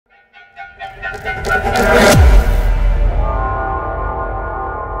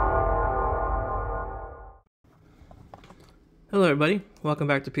Welcome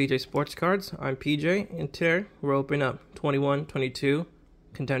back to PJ Sports Cards. I'm PJ, and today we're opening up 21-22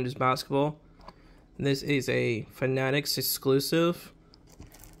 Contenders Basketball. This is a Fanatics exclusive.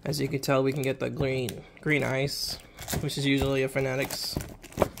 As you can tell, we can get the green ice, which is usually a Fanatics,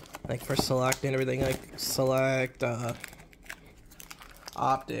 like for select and everything, like select,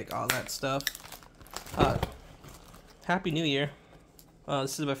 optic, all that stuff. Happy New Year.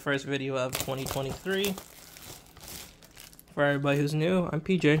 This is my first video of 2023. For everybody who's new, I'm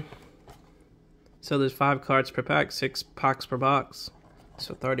PJ. So there's 5 cards per pack, 6 packs per box.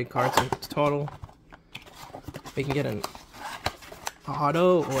 So 30 cards in total. We can get an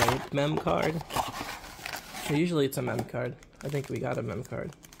auto or a mem card. Usually it's a mem card. I think we got a mem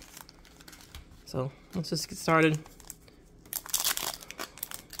card. So let's just get started.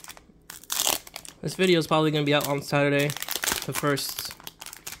 This video is probably going to be out on Saturday, the first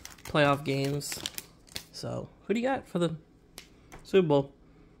playoff games. So who do you got for the Super Bowl?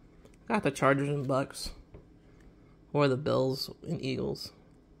 Got the Chargers and Bucks, or the Bills and Eagles.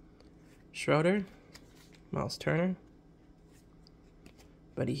 Schroeder, Miles Turner,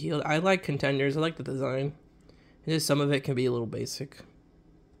 Buddy Hield. I like Contenders. I like the design. It's just some of it can be a little basic.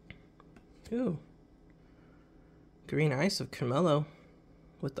 Ooh, green ice of Carmelo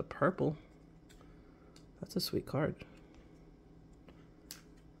with the purple. That's a sweet card.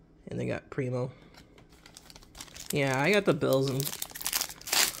 And they got Primo. Yeah, I got the Bills, and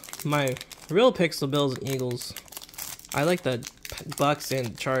my real pick's the Bills and Eagles. I like the Bucks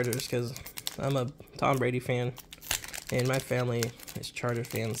and Chargers because I'm a Tom Brady fan, and my family is Chargers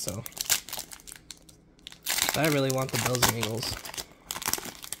fans, so I really want the Bills and Eagles.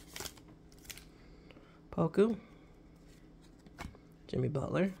 Poku, Jimmy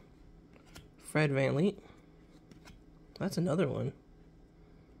Butler, Fred VanVleet. That's another one.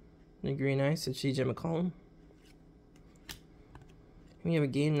 The green ice of CJ McCollum. We have a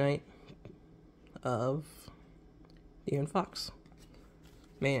game night of De'Aaron Fox.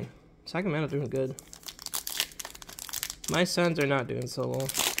 Man, Sacramento doing good. My Suns are not doing so well.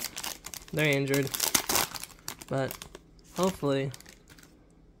 They're injured, but hopefully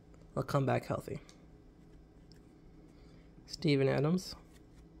they'll come back healthy. Steven Adams,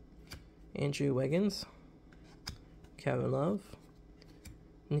 Andrew Wiggins, Kevin Love,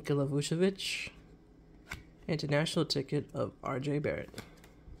 Nikola Vucevic, international ticket of RJ Barrett.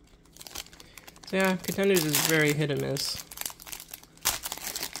 So yeah, Contenders is very hit and miss.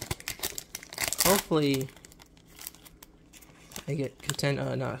 Hopefully I get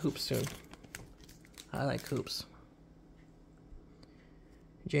hoops soon. I like hoops.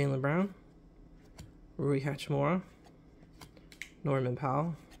 Jaylen Brown, Rui Hachimura, Norman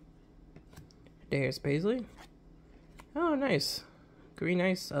Powell, Darius Baisley. Oh, nice. Green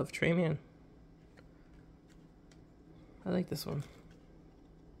ice of Trey Mann. I like this one.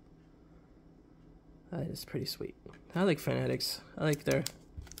 That is pretty sweet. I like Fanatics. I like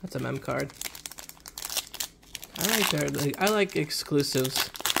that's a mem card. I like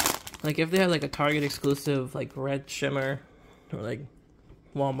exclusives. Like if they had like a Target exclusive, like red shimmer, or like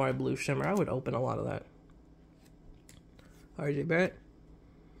Walmart blue shimmer, I would open a lot of that. RJ Barrett,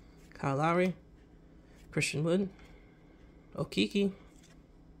 Kyle Lowry, Christian Wood, Okiki,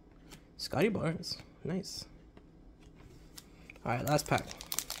 Scotty Barnes. Nice. Alright, last pack.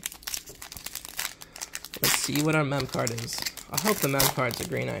 Let's see what our mem card is. I hope the mem card's a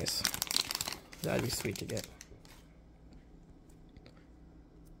green ice. That'd be sweet to get.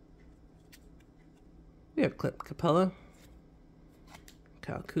 We have Clint Capella,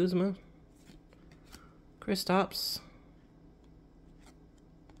 Kyle Kuzma, Kristaps.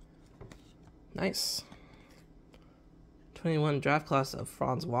 Nice. 21 draft class of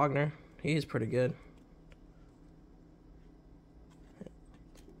Franz Wagner. He's pretty good.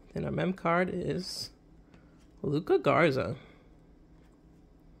 And our mem card is Luka Garza.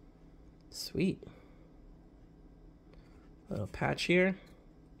 Sweet. Little patch here.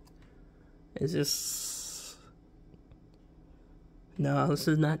 Is this... No, this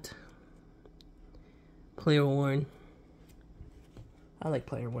is not player worn. I like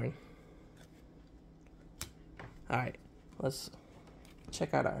player worn. Alright, let's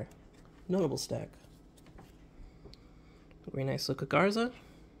check out our notable stack. Very nice Luka Garza.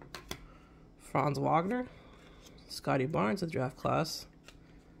 Franz Wagner, Scotty Barnes, the draft class.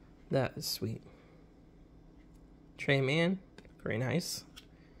 That is sweet. Trey Mann, green ice.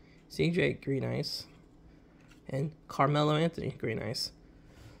 CJ, green ice. And Carmelo Anthony, green ice.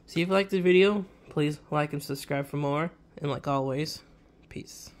 So if you liked the video, please like and subscribe for more. And like always,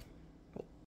 peace.